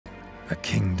A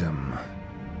kingdom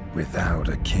without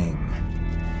a king.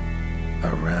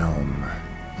 A realm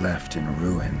left in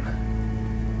ruin.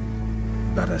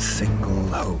 But a single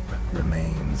hope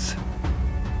remains.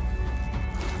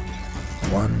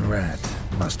 One rat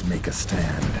must make a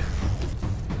stand.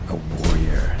 A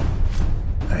warrior.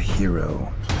 A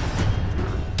hero.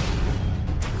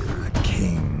 A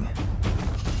king.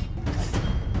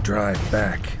 Drive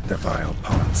back the vile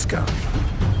pond scum.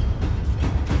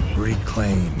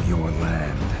 Reclaim your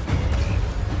land.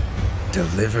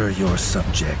 Deliver your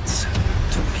subjects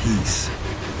to peace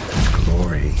and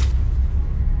glory.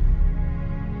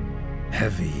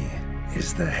 Heavy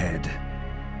is the head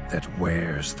that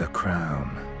wears the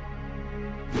crown.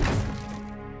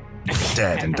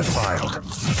 Dead and defiled,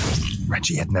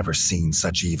 Redgi had never seen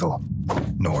such evil,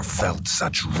 nor felt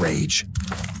such rage.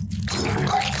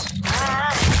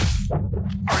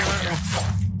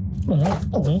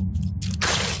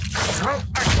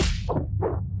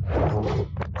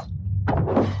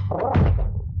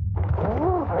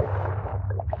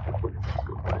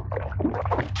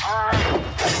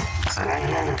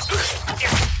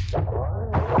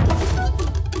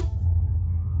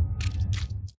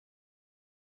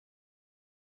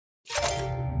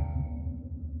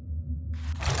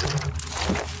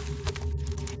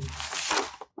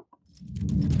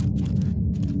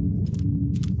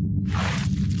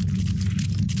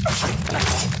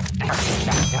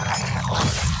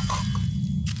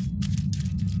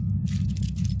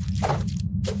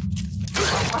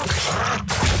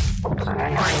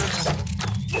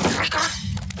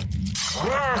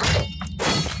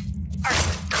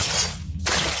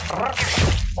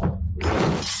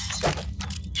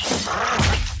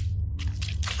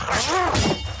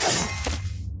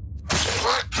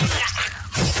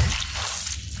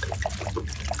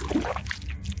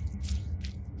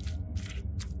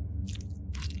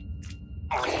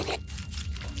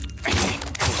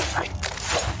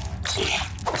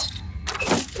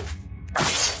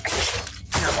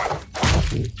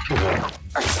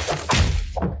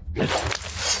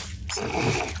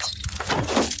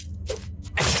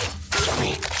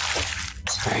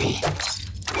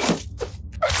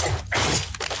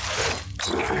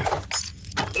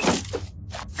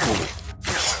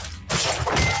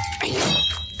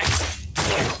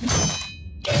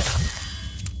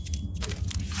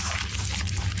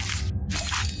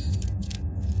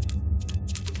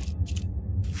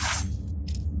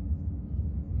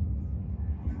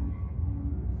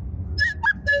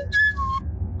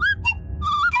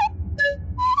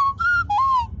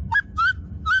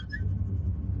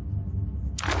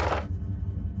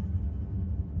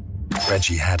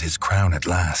 Redgi had his crown at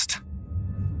last,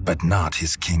 but not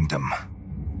his kingdom.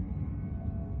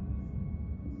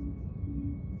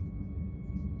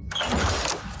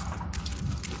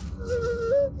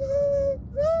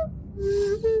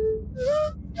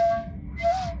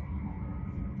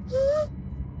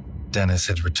 Dennis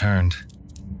had returned,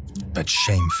 but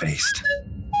shamefaced.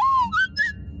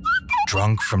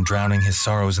 Drunk from drowning his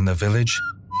sorrows in the village,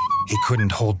 he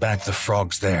couldn't hold back the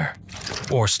frogs there,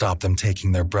 or stop them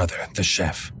taking their brother, the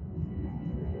chef.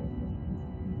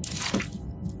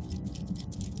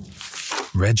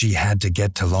 Redgi had to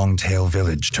get to Longtail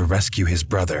Village to rescue his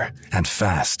brother, and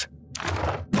fast.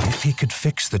 If he could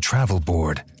fix the travel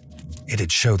board,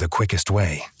 it'd show the quickest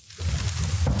way.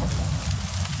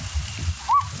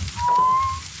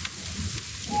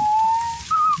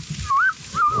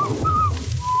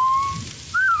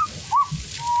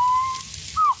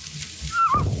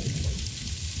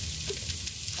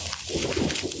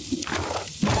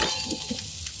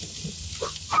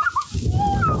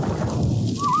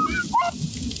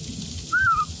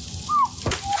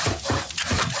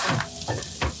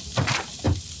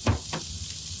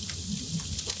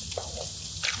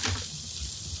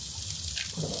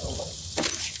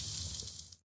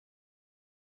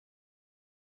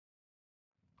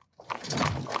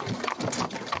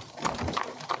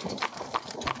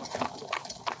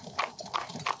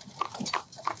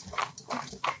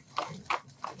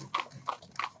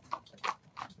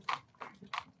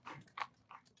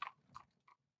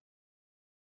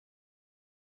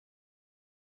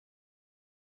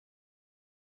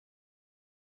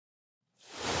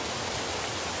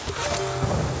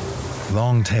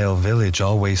 Longtail Village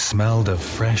always smelled of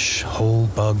fresh, whole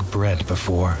bug bread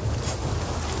before.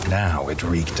 Now it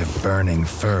reeked of burning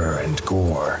fur and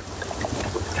gore,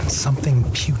 and something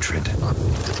putrid.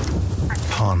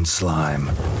 Pond slime,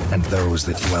 and those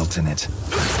that dwelt in it.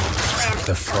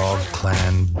 The Frog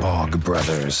Clan Bog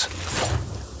Brothers.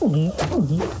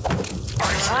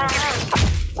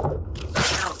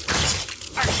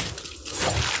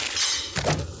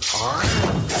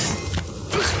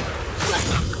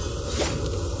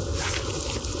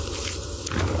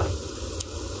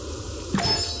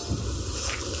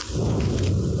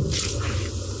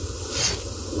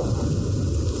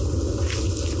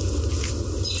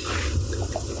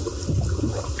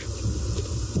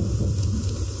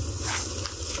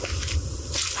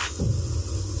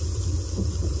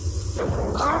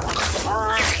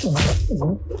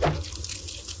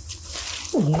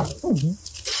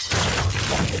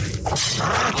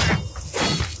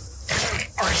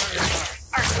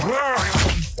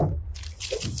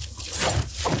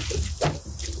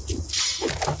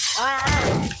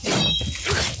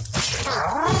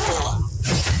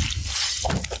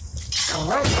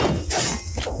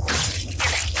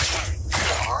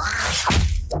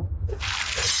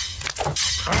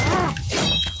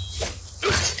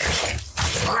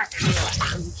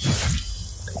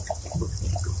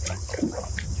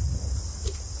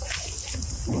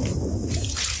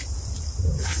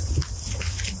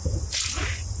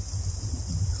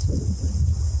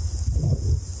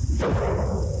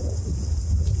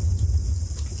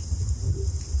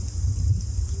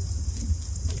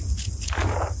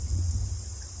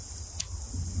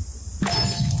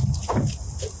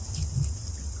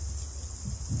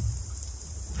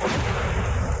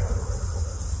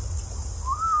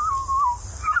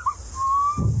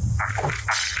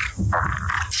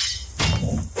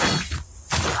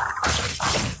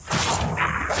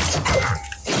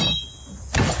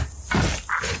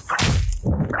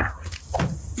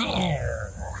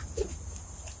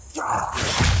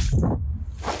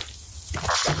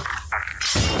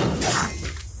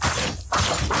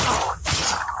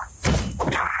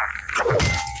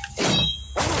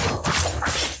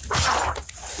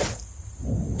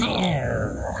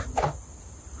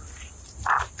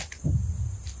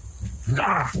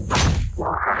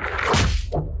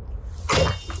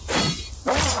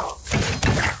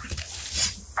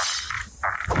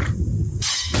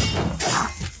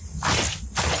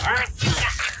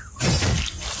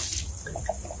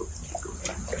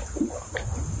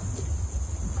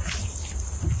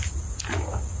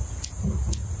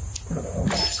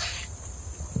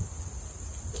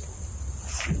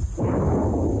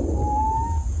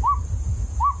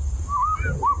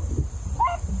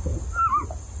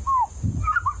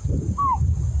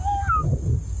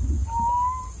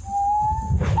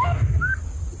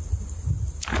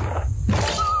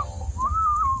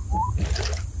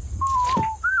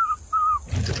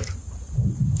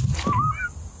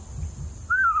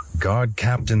 Guard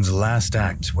Captain's last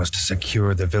act was to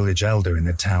secure the village elder in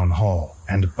the town hall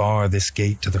and bar this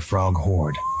gate to the frog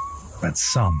horde. But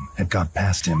some had got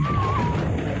past him.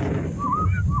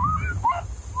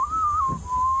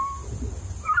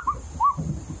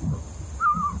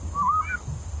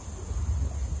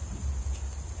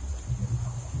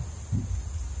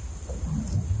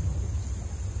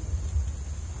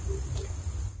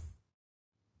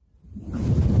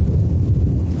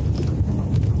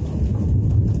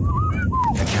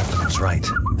 Right.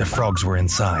 The frogs were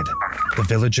inside. The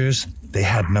villagers, they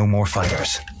had no more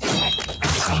fighters.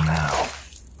 So now...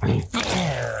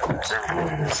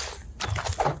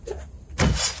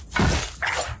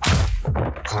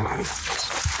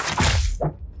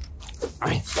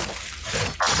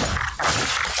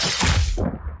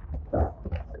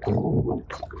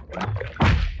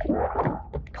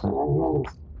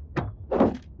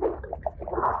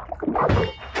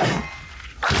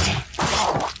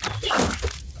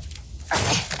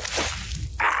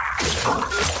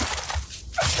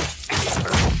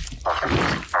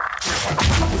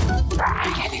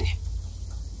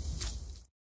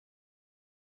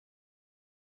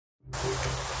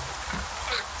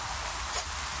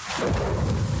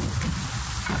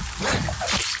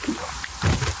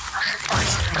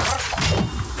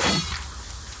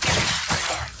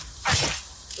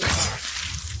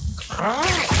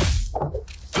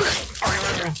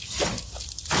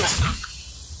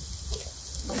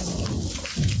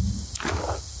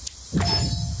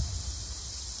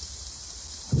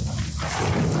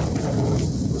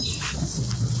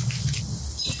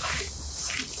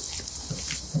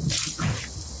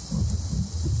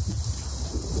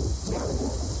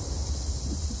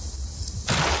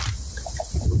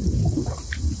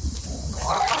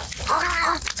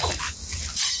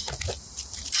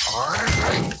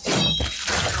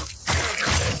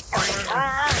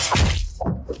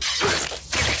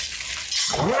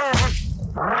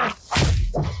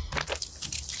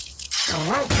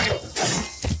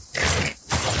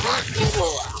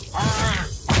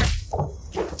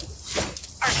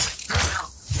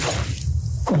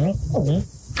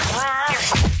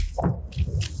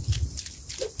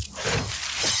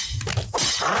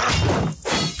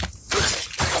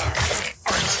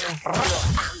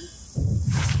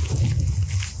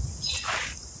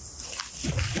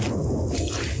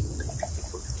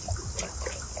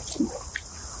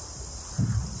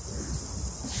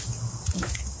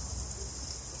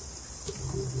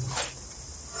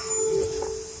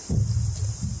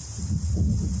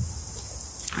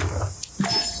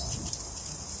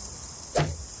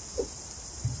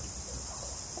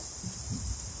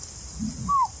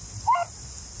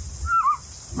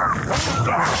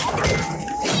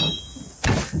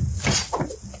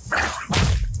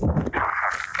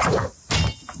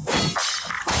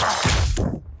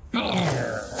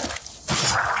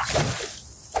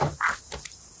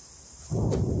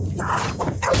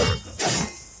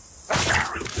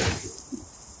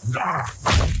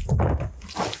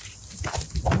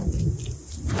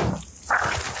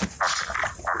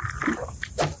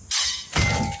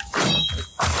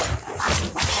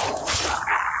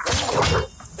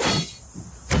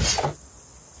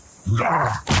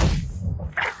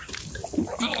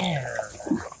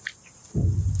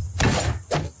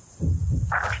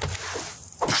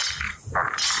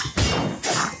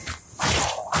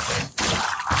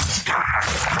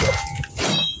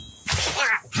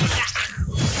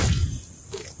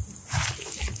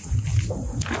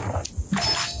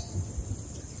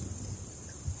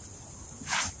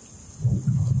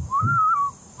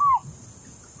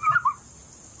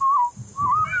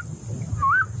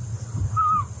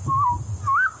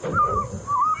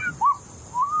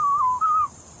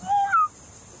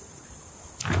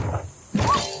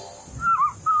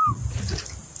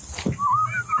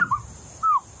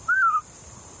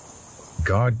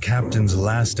 Guard Captain's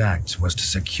last act was to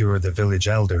secure the village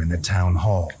elder in the town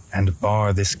hall and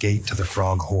bar this gate to the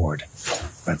frog horde.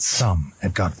 But some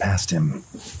had got past him.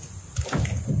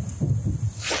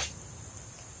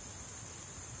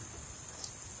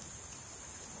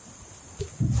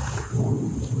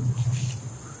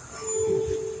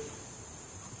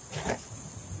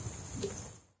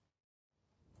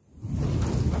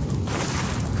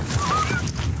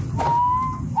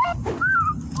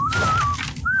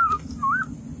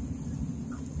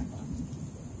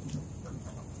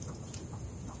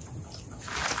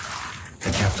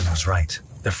 Right.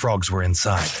 The frogs were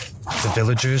inside. The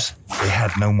villagers, they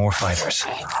had no more fighters.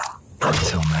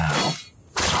 Until now.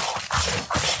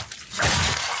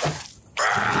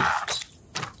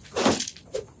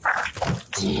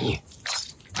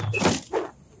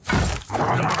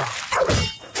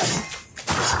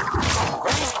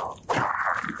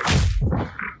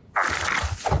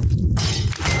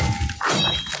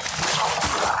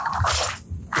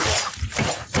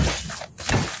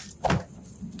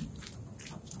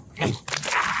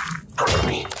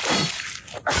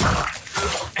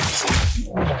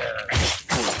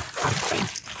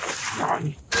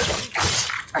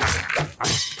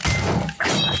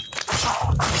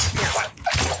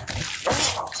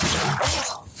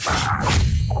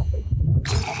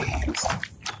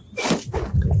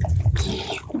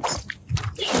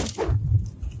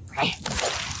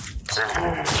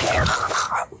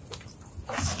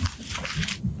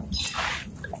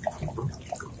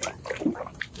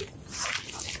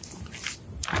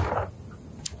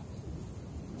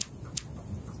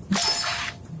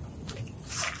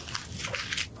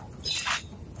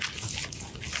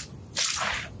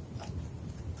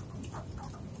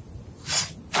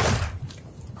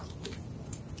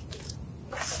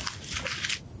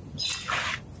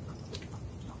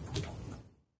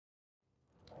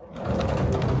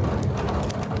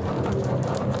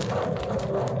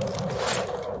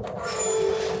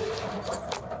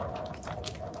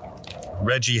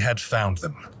 Redgi had found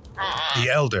them. The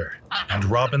Elder and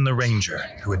Robin the Ranger,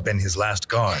 who had been his last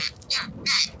guard.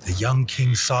 The young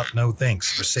king sought no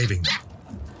thanks for saving them.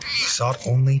 He sought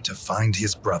only to find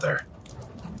his brother.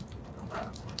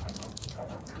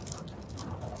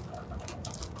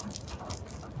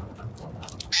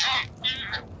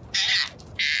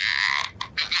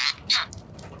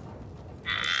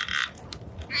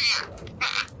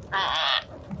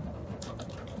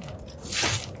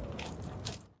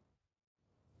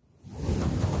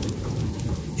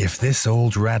 If this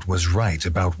old rat was right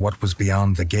about what was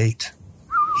beyond the gate,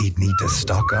 he'd need to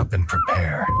stock up and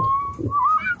prepare.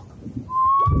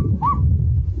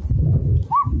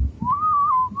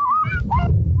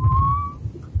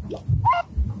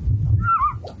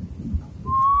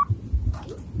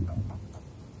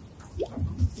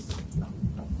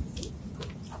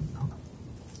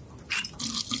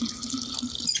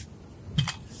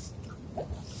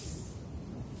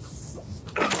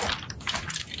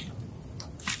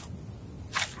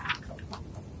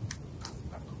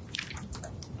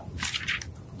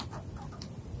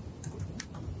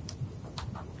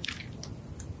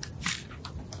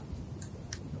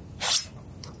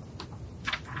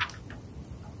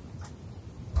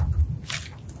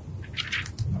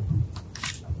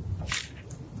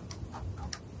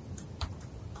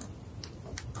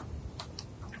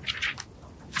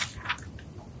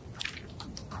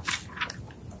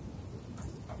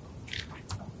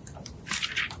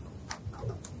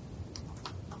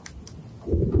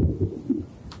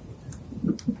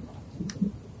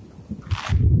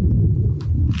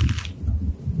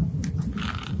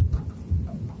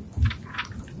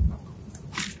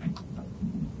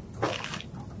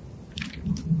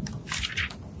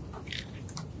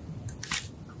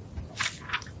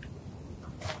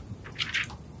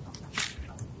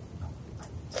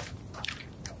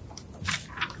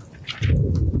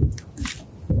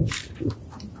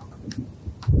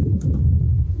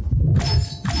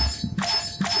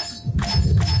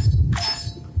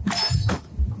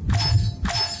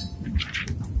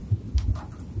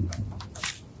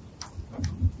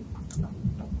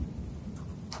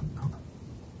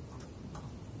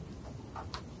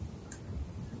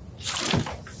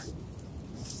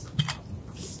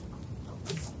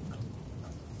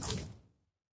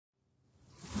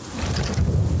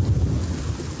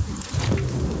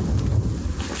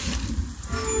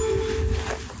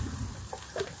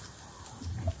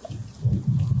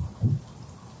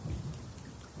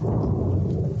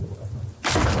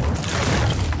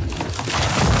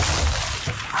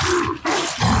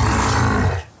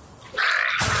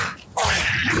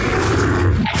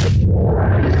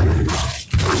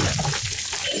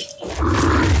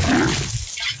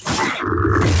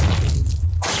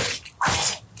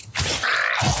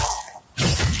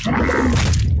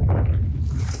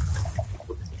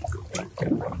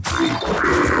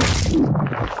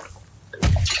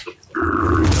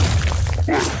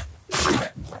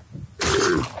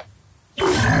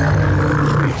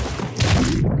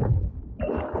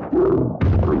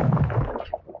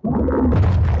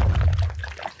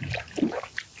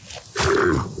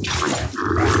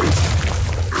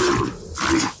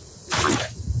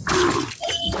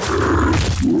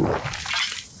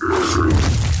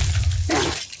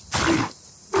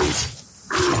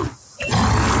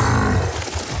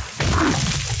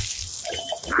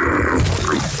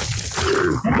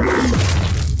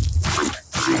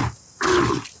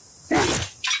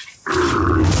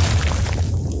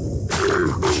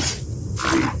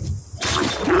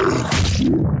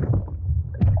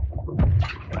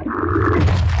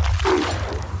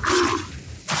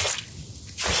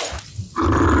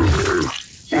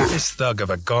 This thug of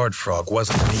a guard frog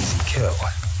wasn't an easy kill,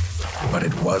 but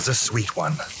it was a sweet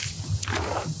one.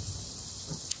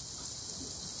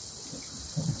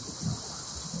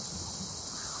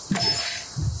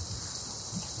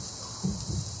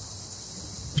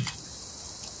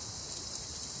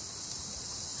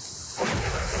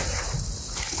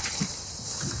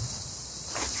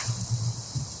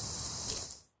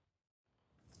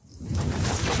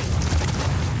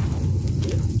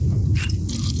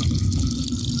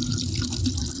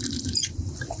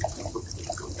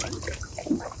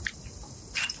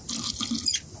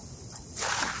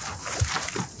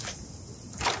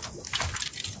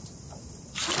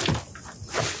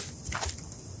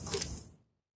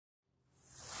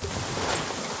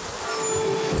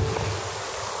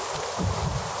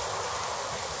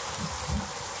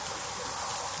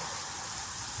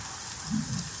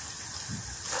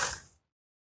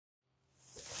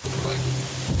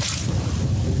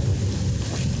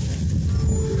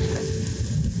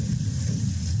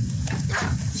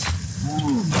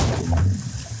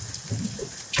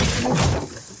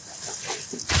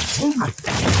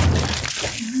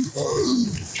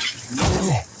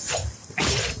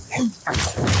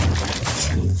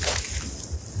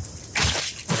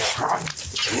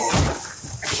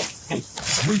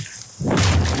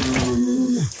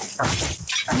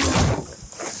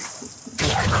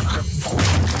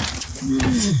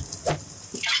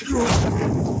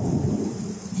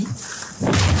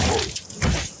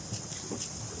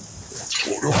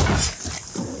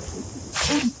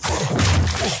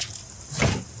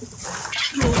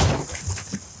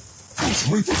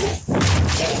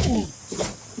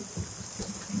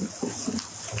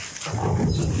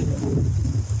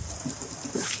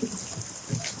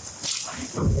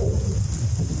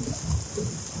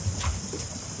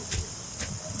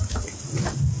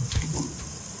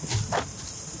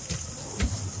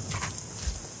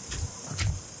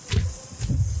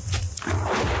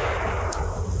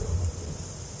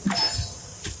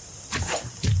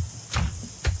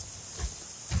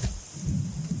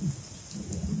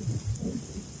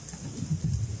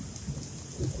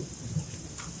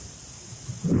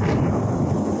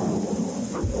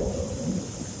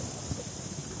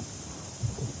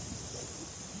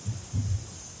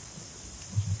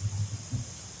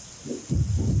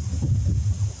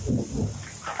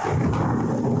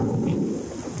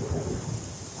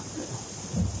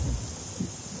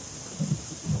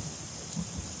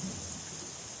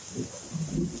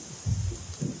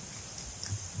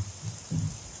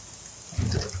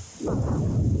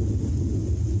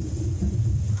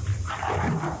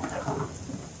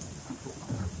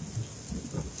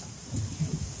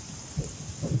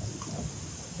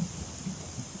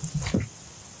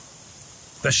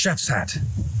 The chef's hat.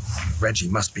 Redgi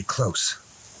must be close.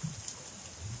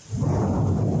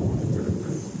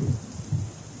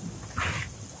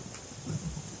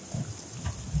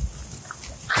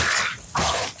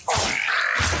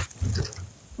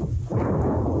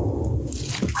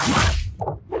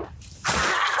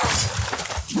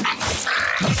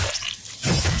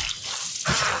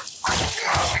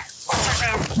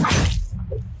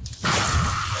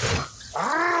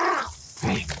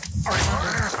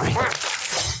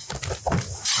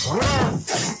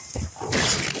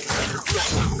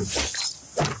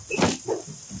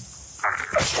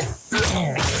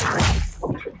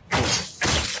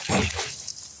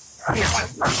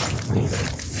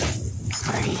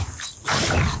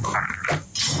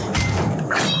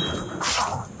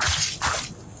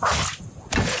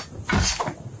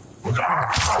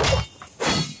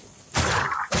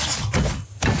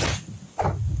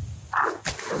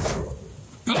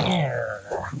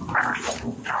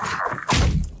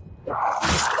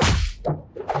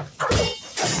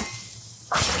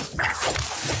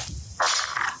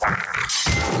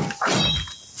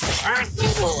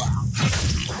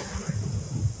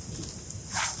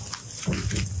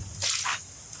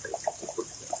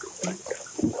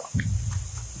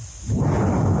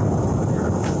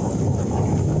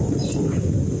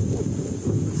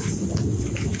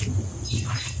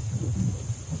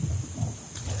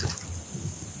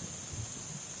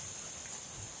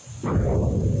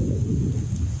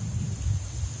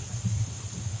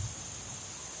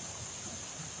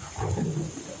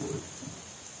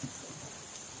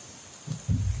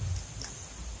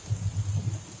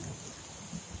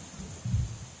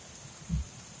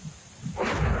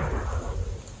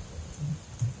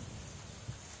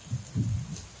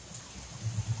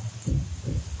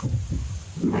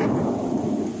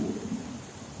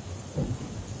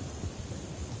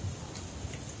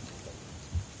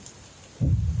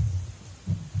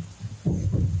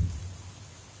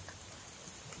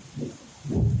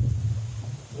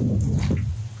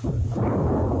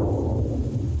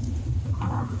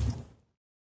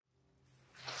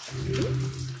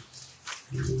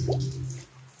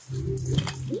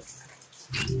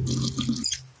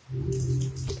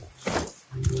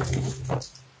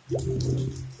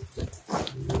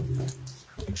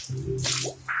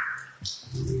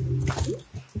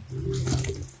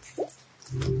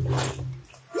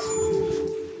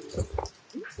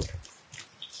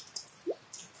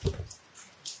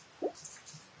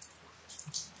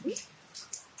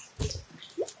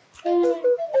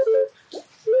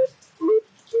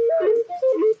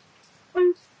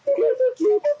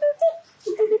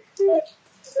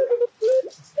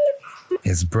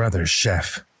 His brother's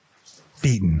chef,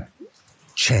 beaten,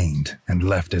 chained, and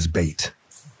left as bait.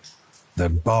 The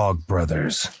Bog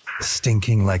brothers,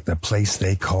 stinking like the place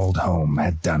they called home,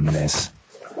 had done this.